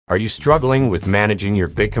Are you struggling with managing your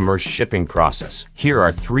Bigcommerce shipping process? Here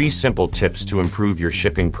are 3 simple tips to improve your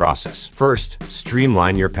shipping process. First,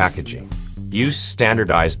 streamline your packaging. Use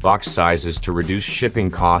standardized box sizes to reduce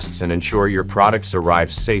shipping costs and ensure your products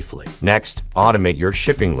arrive safely. Next, automate your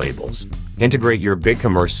shipping labels. Integrate your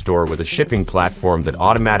Bigcommerce store with a shipping platform that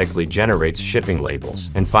automatically generates shipping labels.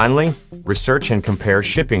 And finally, research and compare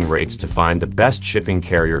shipping rates to find the best shipping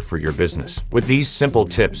carrier for your business. With these simple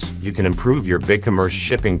tips, you can improve your Bigcommerce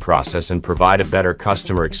shipping process and provide a better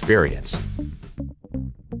customer experience.